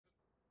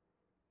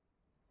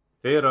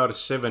There are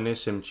 7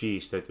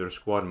 SMGs that your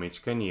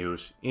squadmates can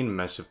use in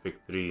Mass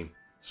Effect 3,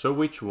 so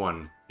which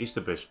one is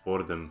the best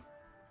for them?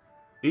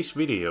 This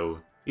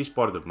video is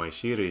part of my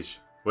series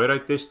where I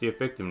test the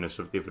effectiveness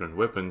of different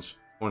weapons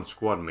on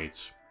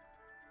squadmates.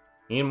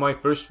 In my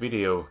first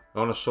video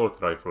on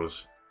assault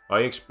rifles, I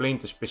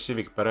explained the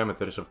specific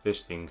parameters of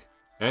testing,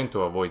 and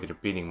to avoid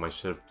repeating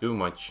myself too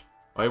much,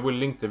 I will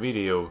link the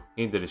video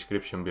in the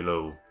description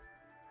below.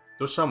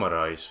 To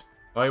summarize,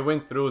 I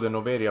went through the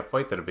Noveria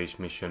fighter base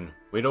mission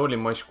with only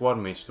my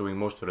squadmates doing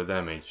most of the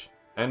damage,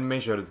 and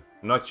measured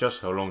not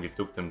just how long it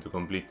took them to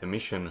complete the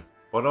mission,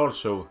 but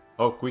also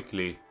how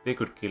quickly they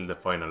could kill the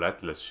final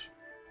Atlas.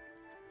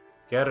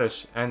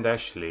 Garrus and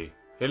Ashley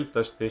helped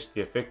us test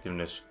the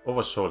effectiveness of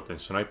assault and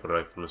sniper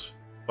rifles,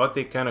 but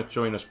they cannot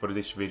join us for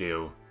this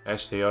video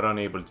as they are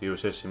unable to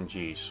use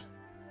SMGs.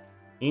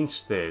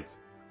 Instead,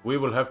 we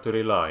will have to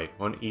rely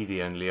on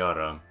Edie and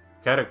Liara,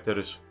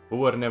 characters who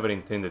were never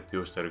intended to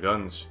use their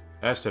guns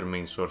as their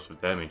main source of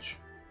damage.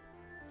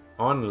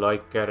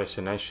 Unlike Garrus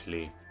and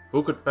Ashley,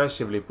 who could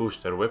passively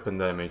boost their weapon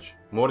damage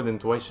more than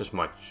twice as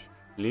much,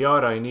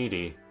 Liara and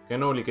Edie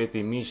can only get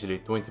a measly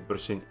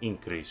 20%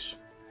 increase.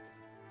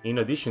 In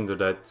addition to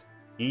that,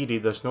 Edie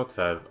does not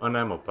have an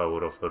ammo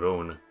power of her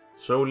own,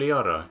 so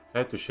Liara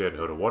had to share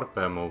her warp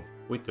ammo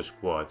with the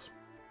squad.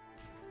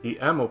 The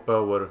ammo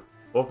power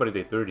offered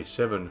a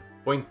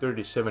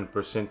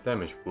 37.37%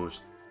 damage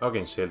boost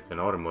against health and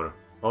armor,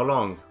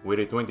 along with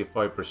a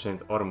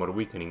 25% armor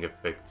weakening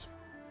effect.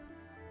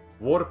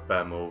 Warp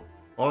ammo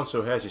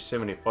also has a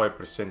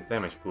 75%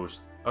 damage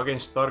boost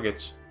against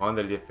targets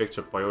under the effects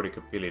of biotic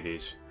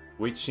abilities,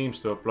 which seems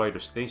to apply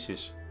to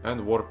stasis and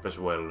warp as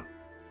well.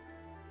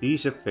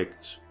 These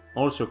effects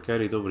also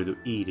carried over to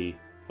Edie,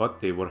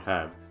 but they were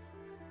halved.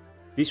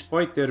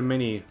 Despite their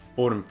many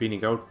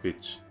form-fitting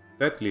outfits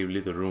that leave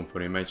little room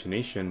for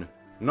imagination,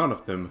 none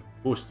of them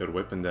boost their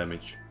weapon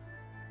damage.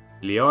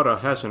 Liara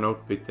has an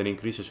outfit that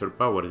increases her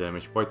power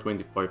damage by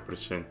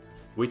 25%,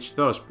 which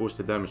does boost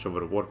the damage of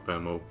her warp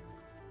ammo.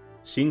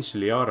 Since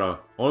Liara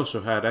also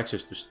had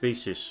access to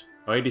stasis,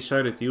 I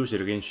decided to use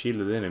it against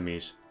shielded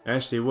enemies,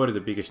 as they were the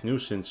biggest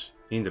nuisance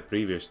in the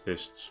previous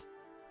tests.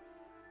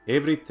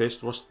 Every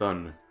test was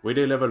done with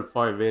a level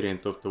 5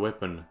 variant of the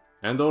weapon,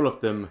 and all of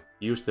them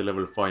used the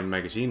level 5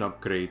 magazine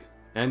upgrade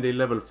and a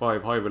level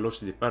 5 high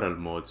velocity barrel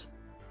mod.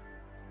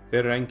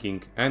 Their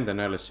ranking and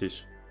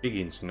analysis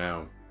begins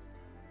now.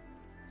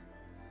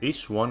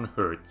 This one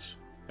hurts,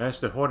 as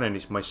the Hornet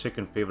is my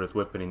second favorite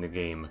weapon in the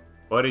game,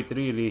 but it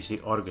really is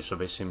the Argus of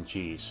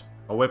SMGs,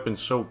 a weapon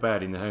so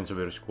bad in the hands of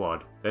your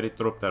squad that it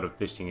dropped out of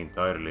testing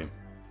entirely.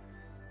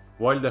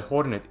 While the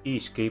Hornet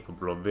is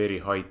capable of very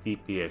high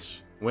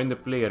DPS when the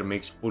player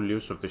makes full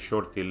use of the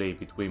short delay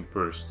between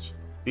bursts,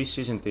 this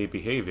isn't a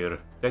behavior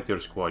that your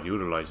squad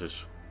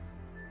utilizes.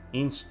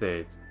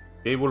 Instead,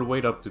 they will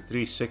wait up to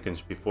 3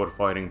 seconds before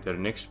firing their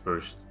next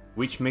burst,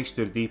 which makes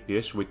their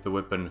DPS with the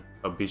weapon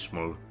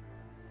abysmal.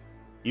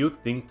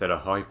 You'd think that a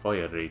high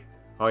fire rate,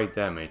 high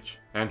damage,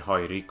 and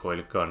high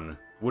recoil gun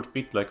would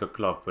fit like a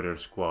glove for your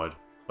squad,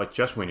 but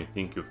just when you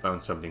think you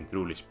found something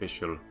truly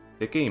special,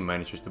 the game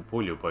manages to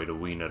pull you by the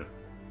wiener.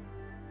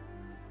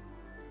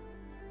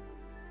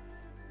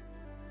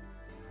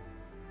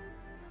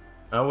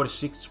 Our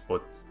 6th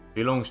spot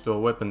belongs to a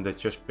weapon that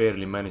just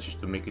barely manages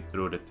to make it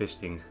through the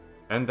testing,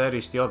 and that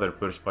is the other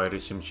burstfire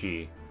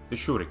SMG, the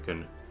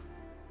Shuriken.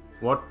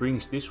 What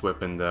brings this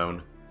weapon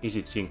down is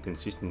its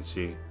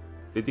inconsistency.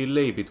 The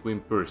delay between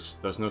bursts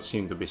does not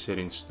seem to be set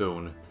in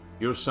stone.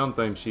 You'll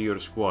sometimes see your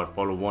squad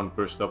follow one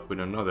burst up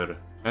with another,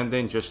 and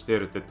then just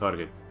stare at the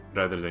target,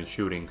 rather than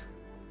shooting.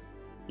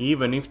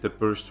 Even if the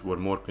bursts were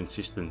more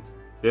consistent,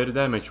 their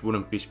damage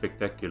wouldn't be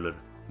spectacular,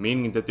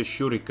 meaning that the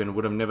Shuriken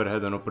would have never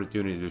had an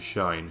opportunity to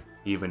shine,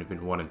 even if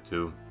it wanted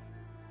to.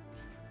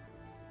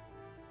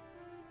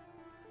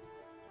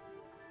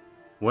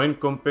 When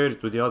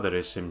compared to the other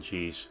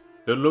SMGs,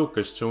 the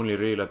Locust's only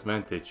real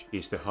advantage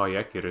is the high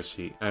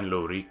accuracy and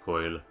low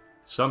recoil,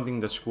 something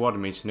that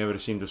squadmates never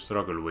seem to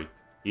struggle with,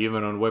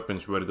 even on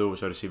weapons where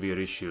those are severe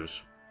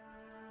issues.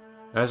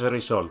 As a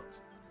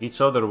result,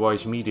 its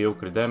otherwise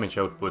mediocre damage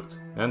output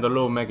and a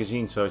low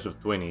magazine size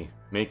of 20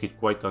 make it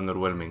quite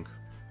underwhelming.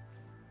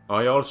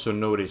 I also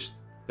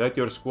noticed that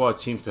your squad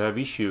seems to have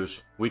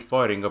issues with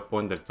firing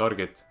upon their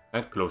target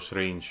at close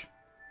range.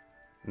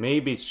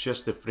 Maybe it's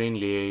just the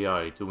friendly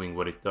AI doing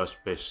what it does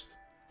best,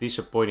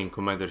 disappointing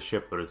Commander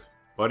Shepard,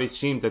 but it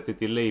seemed that the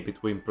delay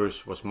between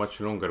bursts was much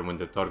longer when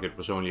the target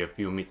was only a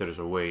few meters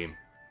away.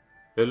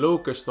 The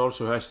Locust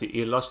also has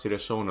the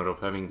illustrious honor of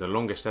having the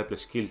longest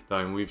Atlas kill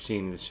time we've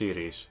seen in the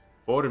series,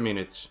 4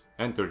 minutes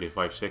and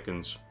 35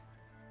 seconds.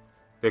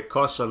 The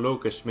Casa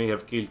Locust may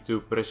have killed 2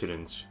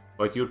 presidents,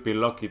 but you'd be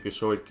lucky if you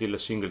saw it kill a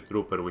single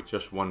trooper with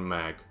just 1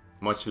 mag,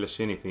 much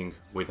less anything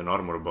with an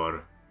armor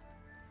bar.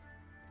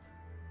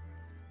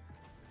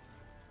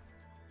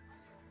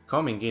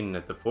 Coming in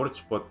at the 4th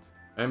spot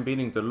and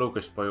beating the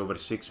Locust by over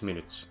 6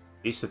 minutes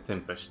is the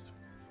Tempest.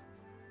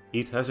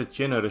 It has a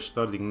generous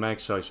starting mag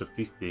size of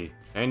 50,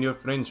 and your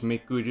friends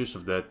make good use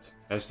of that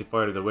as they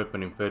fire the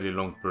weapon in fairly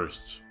long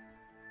bursts.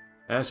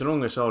 As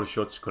long as all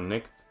shots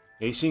connect,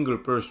 a single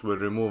burst will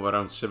remove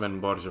around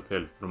 7 bars of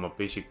health from a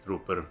basic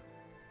trooper.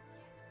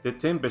 The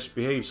Tempest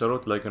behaves a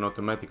lot like an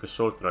automatic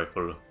assault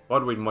rifle,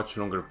 but with much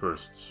longer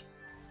bursts.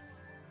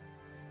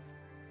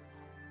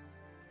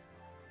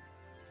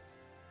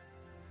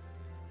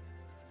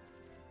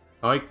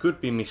 I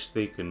could be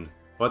mistaken,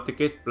 but the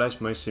Geth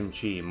Plasma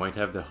SMG might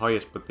have the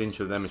highest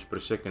potential damage per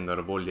second out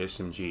of all the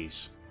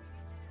SMGs.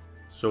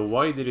 So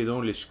why did it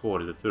only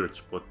score the 3rd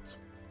spot?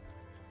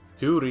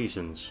 2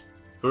 reasons.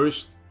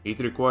 First, it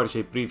requires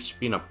a brief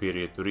spin-up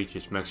period to reach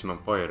its maximum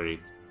fire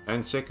rate,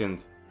 and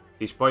second,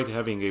 despite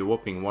having a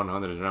whopping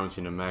 100 rounds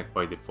in a mag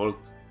by default,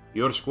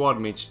 your squad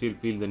mates still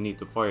feel the need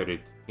to fire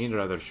it in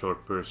rather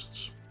short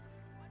bursts.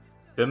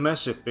 The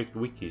Mass Effect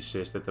wiki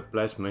says that the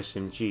Plasma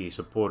SMG is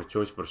a poor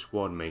choice for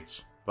squad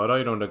mates, but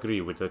I don't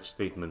agree with that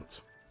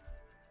statement.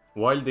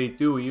 While they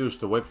do use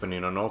the weapon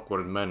in an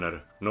awkward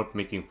manner, not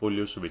making full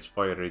use of its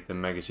fire rate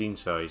and magazine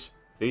size,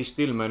 they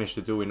still manage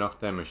to do enough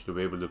damage to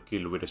be able to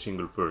kill with a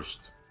single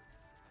burst.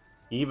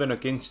 Even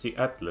against the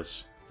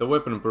Atlas, the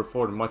weapon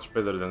performed much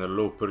better than the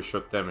low per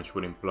shot damage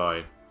would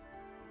imply.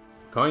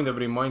 Kind of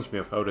reminds me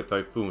of how the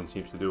Typhoon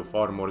seems to do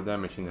far more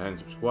damage in the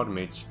hands of squad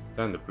mates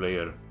than the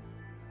player.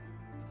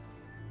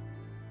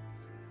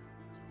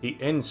 The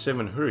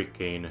N7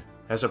 Hurricane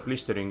has a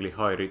blisteringly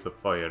high rate of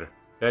fire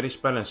that is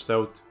balanced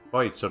out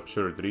by its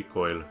absurd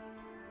recoil.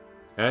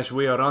 As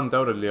we are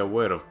undoubtedly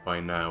aware of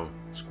by now,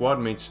 squad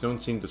mates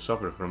don't seem to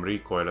suffer from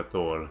recoil at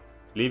all,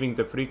 leaving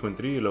the frequent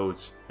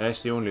reloads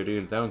as the only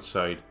real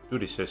downside to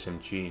this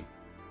SMG.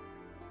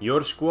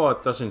 Your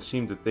squad doesn't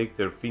seem to take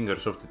their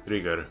fingers off the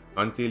trigger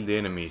until the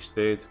enemy is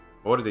dead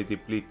or they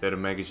deplete their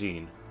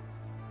magazine.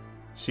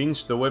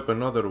 Since the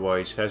weapon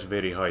otherwise has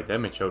very high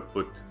damage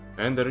output,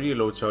 and the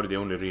reloads are the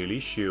only real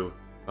issue,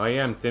 I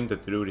am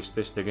tempted to do this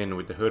test again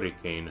with the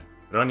Hurricane,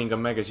 running a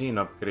magazine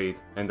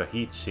upgrade and a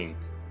heatsink,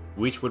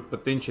 which would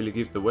potentially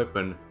give the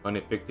weapon an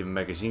effective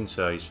magazine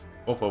size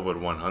of over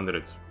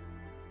 100.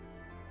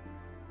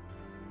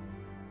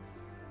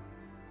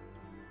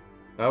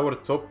 Our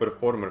top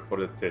performer for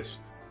the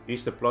test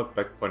is the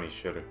Bloodback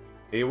Punisher,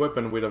 a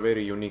weapon with a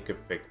very unique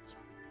effect.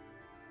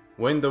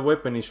 When the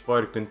weapon is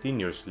fired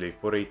continuously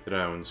for 8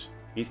 rounds,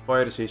 it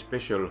fires a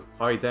special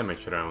high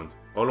damage round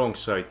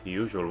alongside the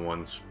usual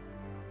ones.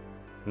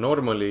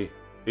 Normally,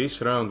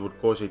 this round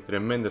would cause a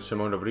tremendous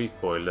amount of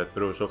recoil that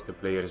throws off the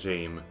player's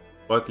aim,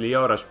 but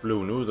Liara's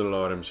blue noodle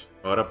arms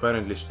are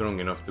apparently strong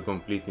enough to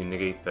completely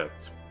negate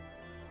that.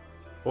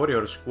 For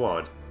your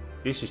squad,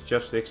 this is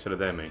just extra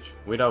damage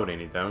without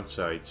any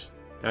downsides,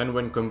 and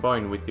when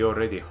combined with the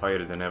already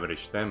higher than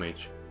average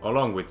damage,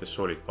 along with the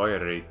solid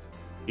fire rate,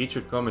 it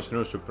should come as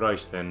no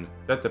surprise then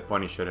that the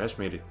Punisher has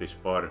made it this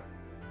far.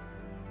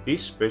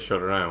 This special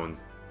round,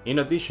 in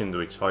addition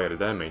to its higher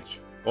damage,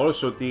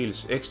 also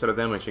deals extra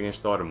damage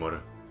against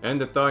armor, and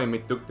the time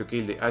it took to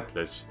kill the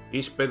Atlas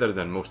is better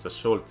than most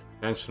assault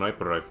and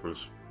sniper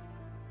rifles.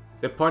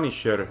 The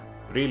Punisher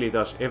really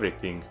does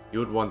everything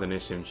you'd want an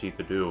SMG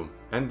to do,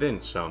 and then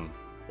some,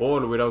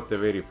 all without the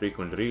very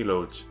frequent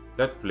reloads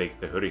that plague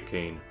the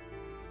Hurricane.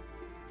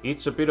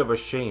 It's a bit of a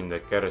shame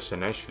that Garrus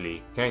and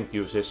Ashley can't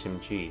use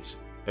SMGs,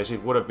 as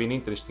it would have been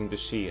interesting to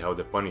see how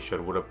the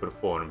Punisher would have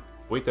performed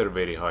with their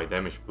very high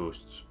damage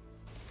boosts.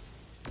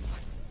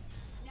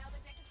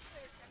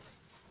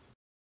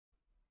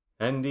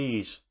 And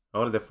these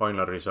are the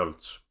final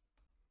results.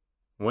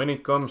 When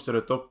it comes to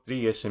the top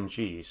 3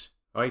 SMGs,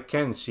 I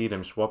can see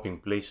them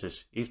swapping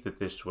places if the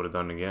tests were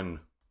done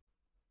again.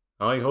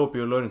 I hope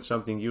you learned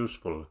something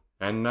useful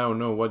and now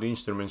know what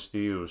instruments to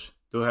use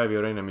to have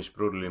your enemies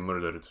brutally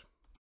murdered.